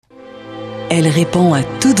Elle répond à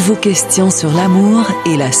toutes vos questions sur l'amour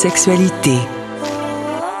et la sexualité.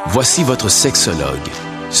 Voici votre sexologue,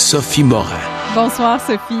 Sophie Morin. Bonsoir,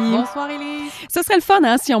 Sophie. Bonsoir, Élise. Ce serait le fun,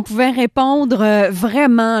 hein, si on pouvait répondre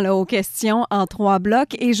vraiment là, aux questions en 3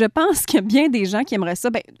 blocs. Et je pense qu'il y a bien des gens qui aimeraient ça.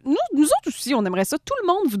 Ben, nous autres aussi, on aimerait ça. Tout le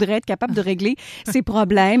monde voudrait être capable de régler ses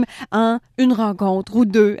problèmes en une rencontre ou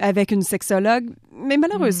 2 avec une sexologue. Mais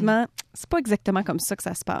malheureusement, c'est pas exactement comme ça que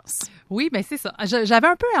ça se passe. Oui, bien c'est ça. J'avais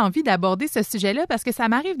un peu envie d'aborder ce sujet-là parce que ça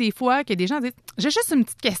m'arrive des fois que des gens disent « J'ai juste une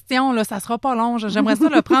petite question, là, ça sera pas long. J'aimerais ça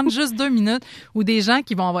le prendre juste 2 minutes. » Ou des gens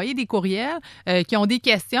qui vont envoyer des courriels, qui ont des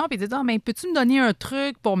questions, puis ils disent « Ah, mais peux-tu me donner un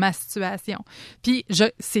truc pour ma situation? » Puis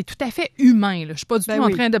c'est tout à fait humain. Là. Je suis pas du tout en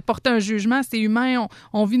train de porter un jugement. C'est humain.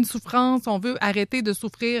 On vit une souffrance. On veut arrêter de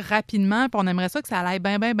souffrir rapidement, puis on aimerait ça que ça aille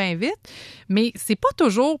bien vite. Mais c'est pas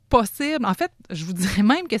toujours possible. En fait, je vous dirais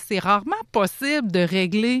même que c'est rarement possible de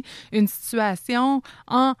régler une situation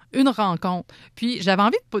en une rencontre. Puis j'avais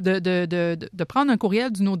envie de prendre un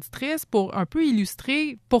courriel d'une auditrice pour un peu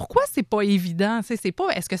illustrer pourquoi c'est pas évident. C'est pas,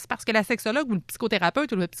 est-ce que c'est parce que la sexologue ou le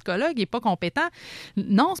psychothérapeute ou le psychologue est pas compétent?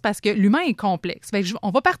 Non, c'est parce que l'humain est complexe. Fait que on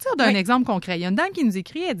va partir d'un exemple concret. Il y a une dame qui nous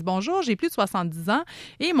écrit, elle dit « Bonjour, j'ai plus de 70 ans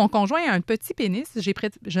et mon conjoint a un petit pénis.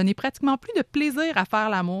 Je n'ai pratiquement plus de plaisir à faire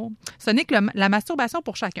l'amour. Ce n'est que la masturbation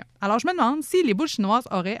pour chacun. Alors, je me demande si les boules chinoises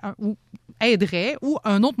aideraient ou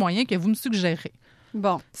un autre moyen que vous me suggérez. »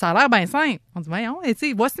 Bon. Ça a l'air bien simple. On dit, voyons,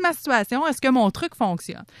 voici ma situation. Est-ce que mon truc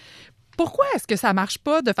fonctionne? Pourquoi est-ce que ça marche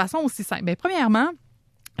pas de façon aussi simple? Bien, premièrement,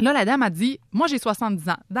 là, la dame a dit, moi, j'ai 70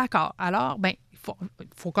 ans. D'accord. Alors, bien, il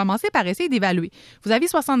faut commencer par essayer d'évaluer. Vous avez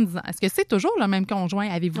 70 ans. Est-ce que c'est toujours le même conjoint?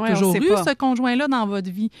 Avez-vous toujours eu ce conjoint-là dans votre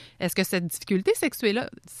vie? Est-ce que cette difficulté sexuelle-là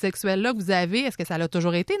que vous avez, est-ce que ça l'a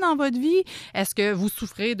toujours été dans votre vie? Est-ce que vous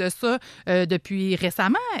souffrez de ça depuis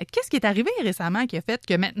récemment? Qu'est-ce qui est arrivé récemment qui a fait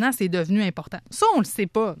que maintenant, c'est devenu important? Ça, on le sait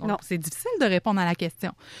pas. Donc, c'est difficile de répondre à la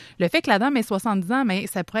question. Le fait que la dame ait 70 ans, mais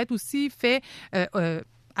ça pourrait être aussi fait...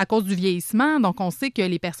 à cause du vieillissement. Donc, on sait que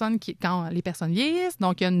quand les personnes vieillissent,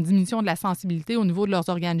 donc il y a une diminution de la sensibilité au niveau de leurs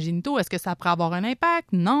organes génitaux. Est-ce que ça pourrait avoir un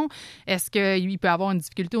impact? Non. Est-ce qu'il peut y avoir une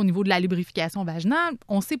difficulté au niveau de la lubrification vaginale?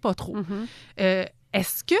 On ne sait pas trop.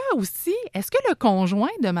 Est-ce que le conjoint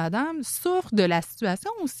de madame souffre de la situation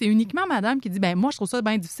ou c'est uniquement madame qui dit « ben moi, je trouve ça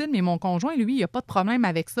bien difficile, mais mon conjoint, lui, il n'y a pas de problème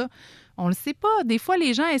avec ça. » On ne le sait pas. Des fois,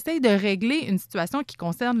 les gens essayent de régler une situation qui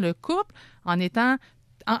concerne le couple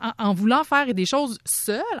en voulant faire des choses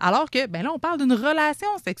seules, alors que, ben là, on parle d'une relation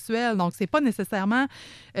sexuelle, donc c'est pas nécessairement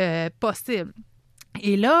possible.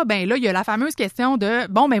 Et là, il y a la fameuse question de,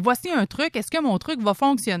 bon, ben voici un truc, est-ce que mon truc va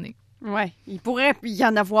fonctionner? Oui, il pourrait y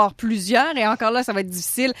en avoir plusieurs et encore là, ça va être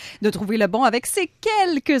difficile de trouver le bon avec ces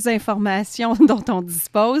quelques informations dont on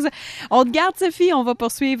dispose. On te garde, Sophie, on va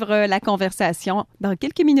poursuivre la conversation dans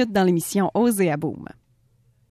quelques minutes dans l'émission Osez à Boum.